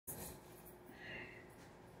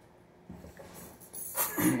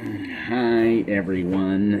Hi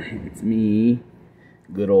everyone, it's me,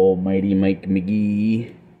 good old mighty Mike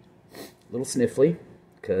McGee. A little sniffly,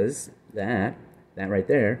 cause that right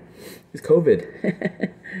there is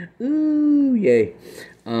COVID. Ooh, yay.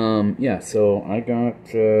 Yeah, so I got,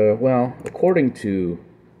 well, according to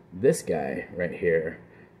this guy right here,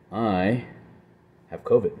 I have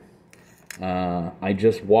COVID. I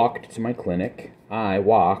just walked to my clinic. I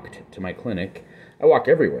walked to my clinic. I walk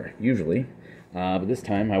everywhere, usually. But this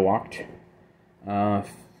time I walked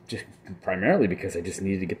just primarily because I just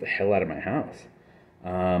needed to get the hell out of my house.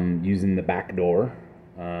 Using the back door.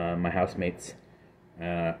 My housemates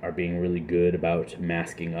are being really good about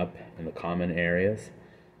masking up in the common areas.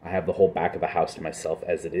 I have the whole back of the house to myself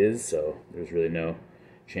as it is, so there's really no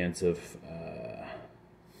chance of...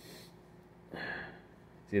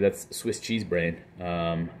 See, that's Swiss cheese brain.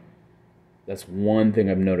 That's one thing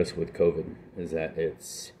I've noticed with COVID, is that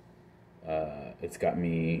it's got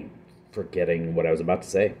me forgetting what I was about to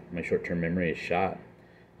say. My short-term memory is shot.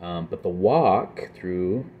 But the walk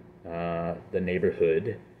through the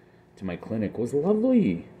neighborhood to my clinic was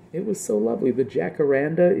lovely. It was so lovely. The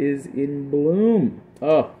jacaranda is in bloom.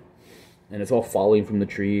 Oh, and it's all falling from the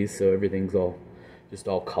trees, so everything's all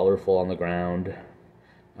colorful on the ground.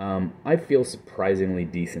 I feel surprisingly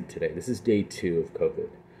decent today. This is day 2 of COVID.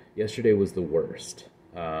 Yesterday was the worst.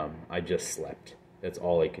 I just slept. That's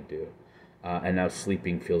all I could do. And now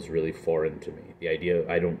sleeping feels really foreign to me. The idea,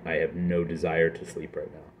 I have no desire to sleep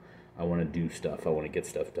right now. I want to do stuff. I want to get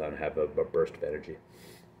stuff done, have a burst of energy.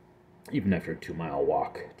 Even after a 2-mile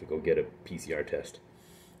walk to go get a PCR test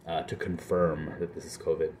to confirm that this is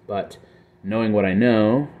COVID. But knowing what I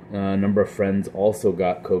know, a number of friends also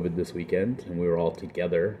got COVID this weekend, and we were all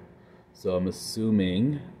together. So I'm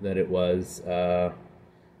assuming that it was a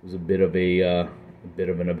bit of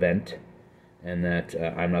an event, and that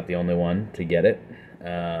I'm not the only one to get it,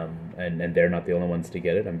 and they're not the only ones to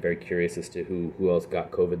get it. I'm very curious as to who else got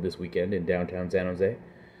COVID this weekend in downtown San Jose.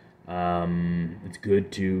 It's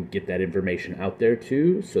good to get that information out there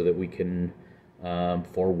too, so that we can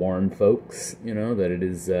forewarn folks, that it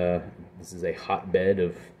is this is a hotbed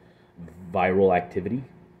of viral activity,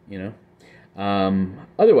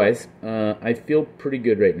 Otherwise, I feel pretty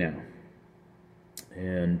good right now,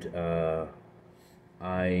 and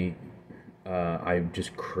I'm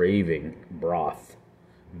just craving broth,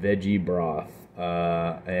 veggie broth,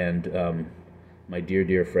 and my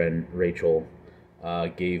dear friend Rachel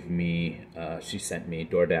gave me, she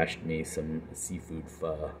DoorDashed me some seafood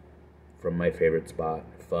pho from my favorite spot,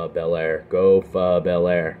 Pho Bel Air. Go Pho Bel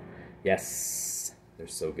Air. Yes, they're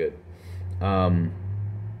so good. So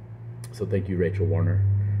thank you, Rachel Warner,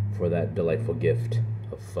 for that delightful gift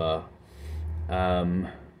of pho.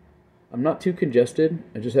 I'm not too congested.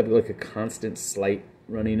 I just have like a constant slight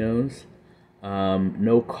runny nose.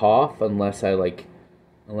 No cough unless I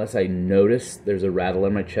notice there's a rattle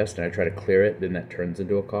in my chest and I try to clear it, then that turns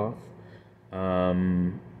into a cough.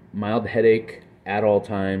 Mild headache at all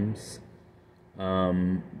times,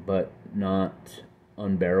 but not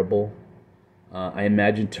unbearable. I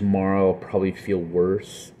imagine tomorrow I'll probably feel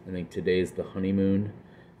worse. I think today is the honeymoon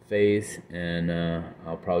phase, and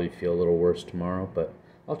I'll probably feel a little worse tomorrow, but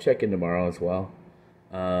I'll check in tomorrow as well.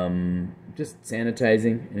 Just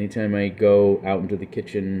sanitizing. Anytime I go out into the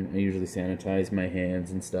kitchen, I usually sanitize my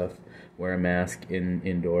hands and stuff. Wear a mask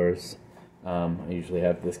indoors. I usually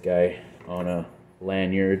have this guy on a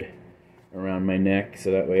lanyard around my neck,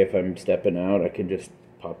 so that way if I'm stepping out, I can just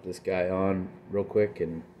pop this guy on real quick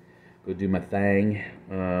and go do my thing.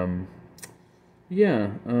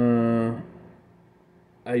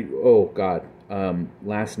 Oh God.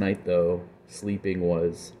 Last night though, sleeping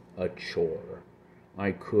was a chore.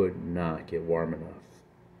 I could not get warm enough.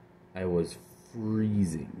 I was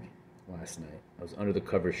freezing last night. I was under the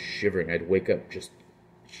covers shivering. I'd wake up just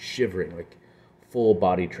shivering, like full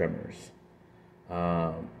body tremors.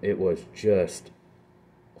 It was just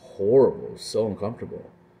horrible. It was so uncomfortable.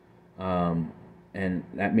 And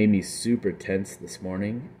that made me super tense this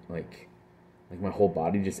morning. Like my whole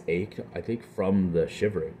body just ached, I think, from the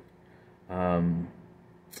shivering. And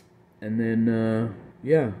then,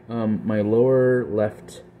 my lower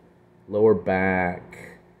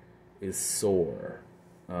back is sore.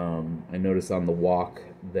 I noticed on the walk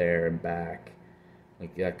there and back,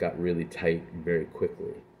 like that got really tight very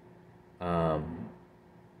quickly. I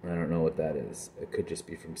don't know what that is. It could just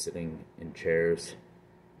be from sitting in chairs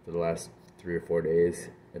for the last 3 or 4 days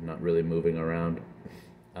and not really moving around.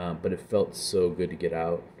 But it felt so good to get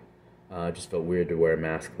out. It just felt weird to wear a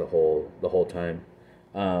mask the whole time.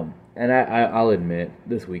 And I'll admit,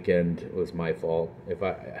 this weekend was my fault. If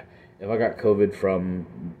I got COVID from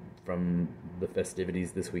the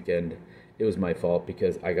festivities this weekend, it was my fault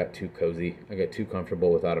because I got too cozy. I got too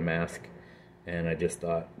comfortable without a mask. And I just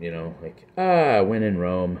thought, like, when in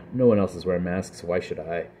Rome, no one else is wearing masks, why should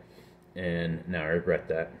I? And now I regret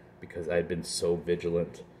that because I'd been so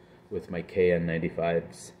vigilant with my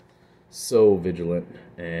KN95s. So vigilant.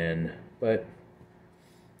 But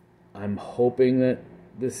I'm hoping that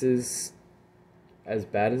this is as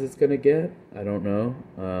bad as it's gonna get. I don't know.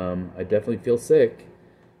 I definitely feel sick,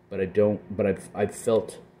 but I've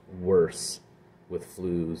felt worse with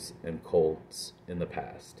flus and colds in the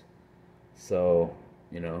past. So,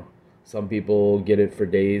 some people get it for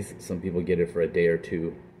days, some people get it for a day or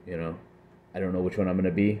two, I don't know which one I'm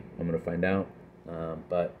gonna be. I'm gonna find out.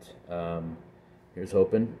 But here's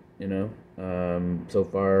hoping, so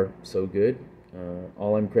far so good.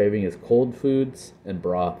 All I'm craving is cold foods and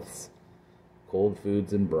broths. Cold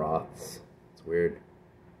foods and broths. It's weird.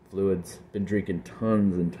 Fluids. Been drinking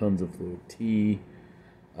tons and tons of fluid. Tea,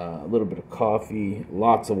 a little bit of coffee,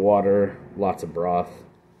 lots of water, lots of broth.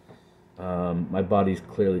 My body's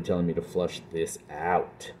clearly telling me to flush this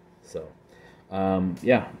out. So,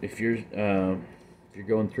 yeah, if you're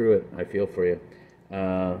going through it, I feel for you.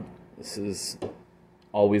 This is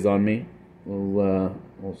always on me. Little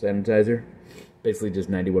sanitizer. Basically just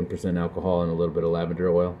 91% alcohol and a little bit of lavender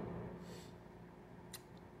oil.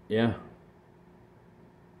 Yeah.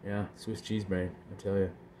 Yeah, Swiss cheese brain, I tell you.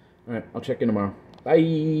 All right, I'll check in tomorrow.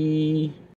 Bye.